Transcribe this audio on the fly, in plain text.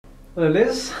Hello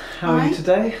Liz, how Hi. are you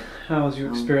today? How was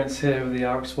your experience here with the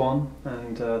RX1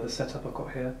 and the setup I've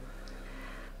got here?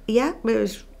 Yeah, it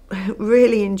was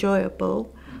really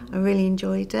enjoyable. I really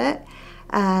enjoyed it.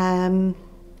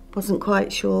 Wasn't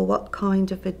quite sure what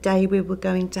kind of a day we were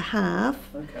going to have.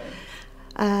 Okay.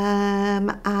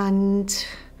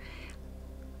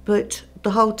 But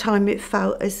the whole time it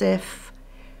felt as if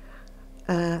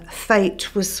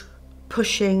fate was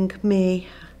pushing me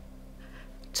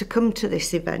to come to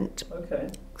this event. Okay.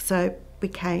 So we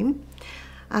came,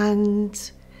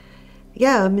 and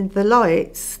yeah, I mean the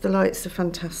lights are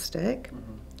fantastic.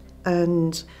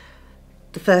 And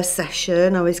the first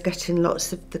session I was getting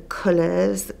lots of the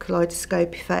colours, the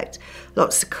kaleidoscope effect,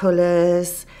 lots of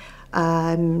colours,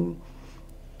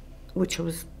 which I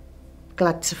was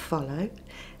glad to follow.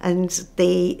 And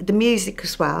the music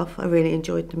as well, I really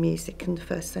enjoyed the music in the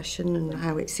first session and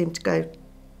how it seemed to go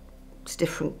to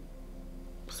different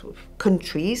sort of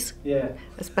countries. Yeah.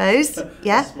 I suppose.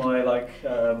 Yeah. That's my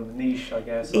niche, I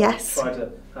guess. Yes. I try to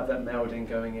have that melding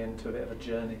going into a bit of a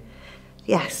journey.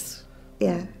 Yes.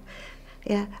 Yeah.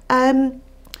 Yeah. And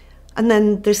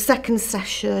then the second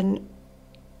session,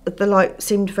 the light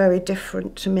seemed very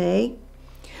different to me.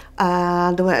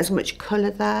 There weren't as much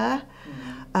colour there,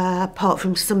 apart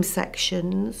from some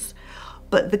sections.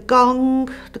 But the gong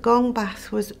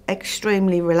bath was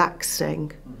extremely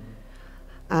relaxing.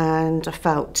 And I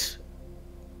felt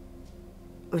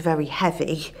very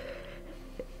heavy,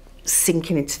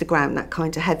 sinking into the ground, that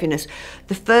kind of heaviness.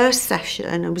 The first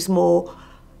session, I was more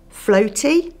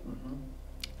floaty,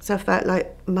 so I felt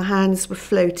like my hands were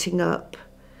floating up.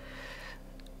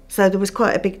 So there was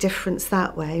quite a big difference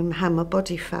that way in how my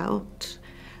body felt.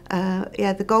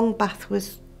 Yeah, the gong bath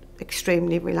was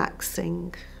extremely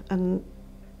relaxing, and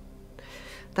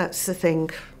that's the thing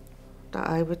that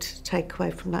I would take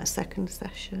away from that second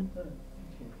session. Oh,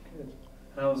 good.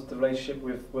 How's the relationship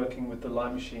with working with the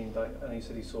light machine? Like, I know you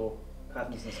said you saw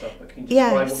patterns and stuff, but can you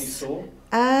describe what you saw?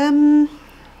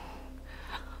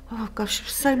 Oh gosh,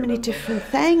 so many different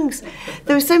things.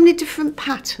 There were so many different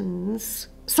patterns.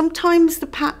 Sometimes the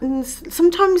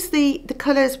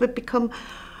colours would become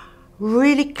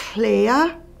really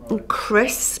clear and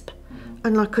crisp,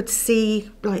 and I could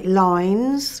see like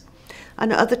lines.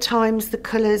 And at other times the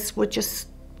colours were just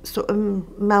sort of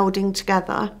melding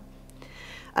together.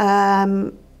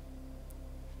 And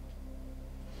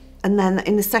then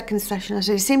in the second session,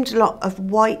 it seemed a lot of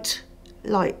white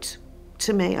light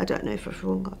to me. I don't know if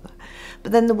everyone got that.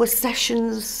 But then there were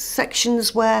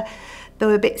sections where there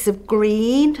were bits of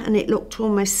green and it looked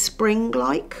almost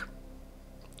spring-like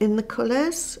in the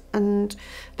colours. And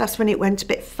that's when it went a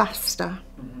bit faster.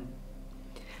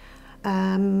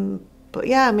 But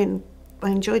yeah, I mean, I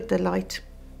enjoyed the lights.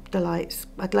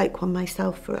 I'd like one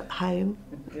myself for at home.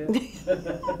 Yeah.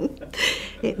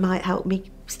 It might help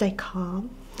me stay calm.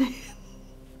 Yes.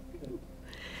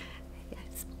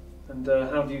 And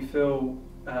how do you feel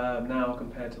now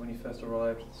compared to when you first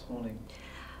arrived this morning?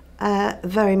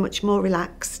 Very much more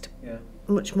relaxed. Yeah.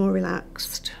 Much more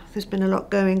relaxed. There's been a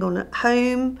lot going on at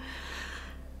home.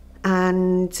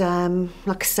 And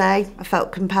like I say, I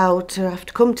felt compelled to have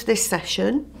to come to this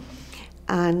session.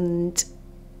 And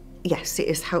yes, it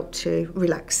has helped to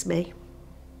relax me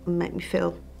and make me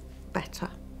feel better.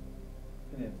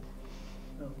 Brilliant.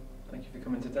 Well, thank you for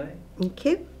coming today. Thank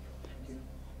you.